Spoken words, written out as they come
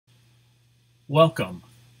Welcome.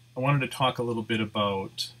 I wanted to talk a little bit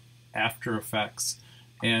about After Effects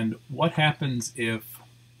and what happens if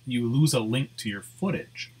you lose a link to your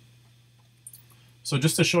footage. So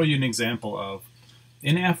just to show you an example of,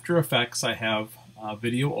 in After Effects I have a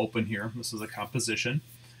video open here. This is a composition,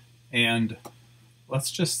 and let's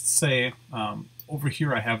just say over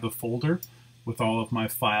here I have the folder with all of my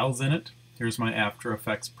files in it. Here's my After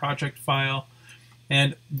Effects project file,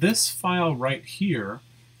 and this file right here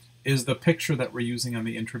is the picture that we're using on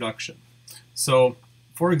the introduction. So,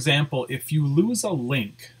 for example, if you lose a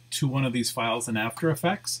link to one of these files in After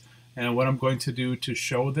Effects, and what I'm going to do to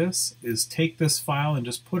show this is take this file and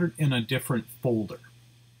just put it in a different folder.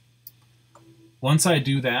 Once I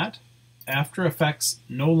do that, After Effects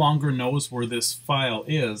no longer knows where this file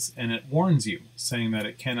is, and it warns you, saying that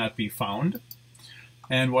it cannot be found.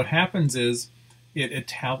 And what happens is it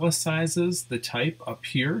italicizes the type up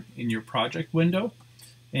here in your project window.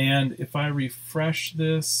 And if I refresh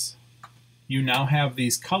this, you now have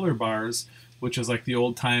these color bars, which is like the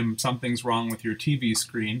old time something's wrong with your TV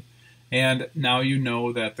screen. And now you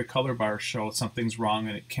know that the color bars show something's wrong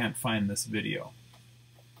and it can't find this video.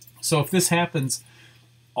 So if this happens,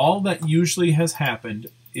 all that usually has happened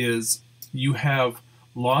is you have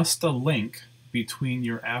lost a link between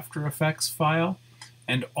your After Effects file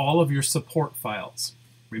and all of your support files.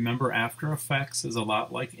 Remember, After Effects is a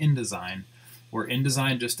lot like InDesign, where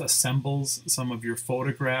InDesign just assembles some of your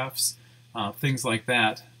photographs, things like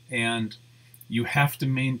that, and you have to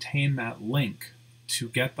maintain that link to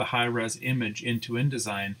get the high-res image into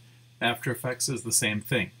InDesign. After Effects is the same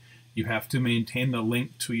thing. You have to maintain the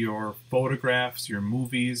link to your photographs, your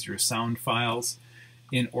movies, your sound files,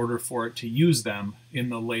 in order for it to use them in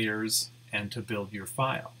the layers and to build your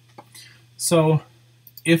file. So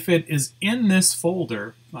if it is in this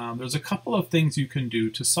folder, there's a couple of things you can do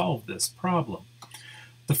to solve this problem.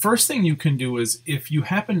 The first thing you can do is, if you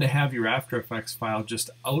happen to have your After Effects file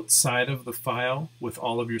just outside of the file with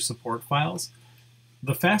all of your support files,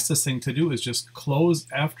 the fastest thing to do is just close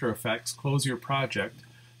After Effects, close your project,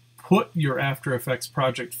 put your After Effects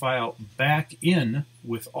project file back in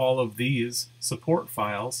with all of these support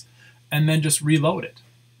files, and then just reload it.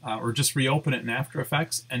 Or just reopen it in After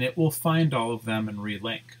Effects, and it will find all of them and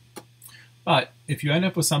relink. But if you end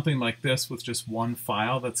up with something like this with just one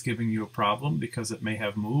file that's giving you a problem because it may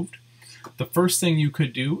have moved, the first thing you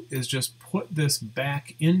could do is just put this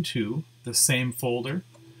back into the same folder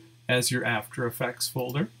as your After Effects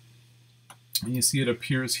folder. And you see it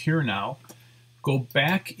appears here now. Go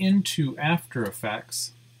back into After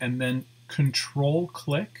Effects and then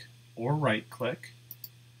Control-click or right-click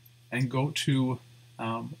and go to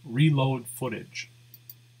reload footage.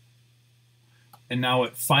 And now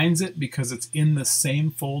it finds it because it's in the same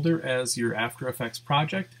folder as your After Effects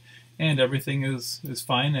project, and everything is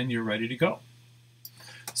fine and you're ready to go.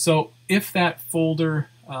 So if that folder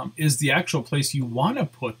is the actual place you want to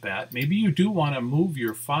put that, maybe you do want to move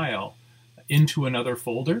your file into another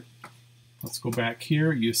folder. Let's go back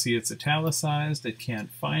here. You see it's italicized. It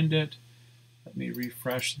can't find it. Let me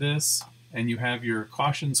refresh this, and you have your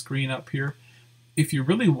caution screen up here. If you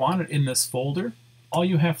really want it in this folder, all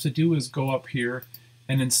you have to do is go up here,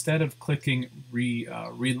 and instead of clicking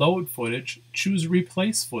reload footage, choose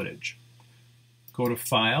replace footage. Go to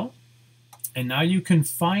File, and now you can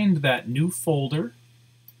find that new folder,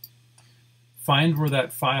 find where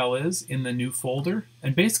that file is in the new folder,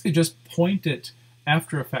 and basically just point it,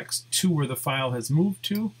 After Effects, to where the file has moved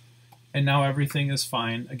to, and now everything is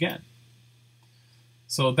fine again.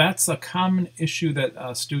 So that's a common issue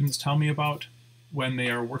that students tell me about when they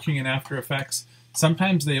are working in After Effects.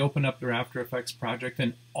 Sometimes they open up their After Effects project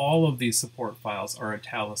and all of these support files are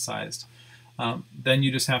italicized. Then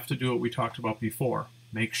you just have to do what we talked about before.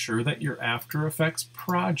 Make sure that your After Effects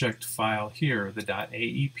project file here, the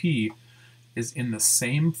 .aep, is in the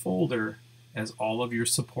same folder as all of your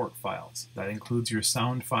support files. That includes your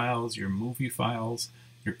sound files, your movie files,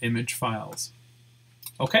 your image files.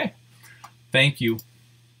 Okay, thank you.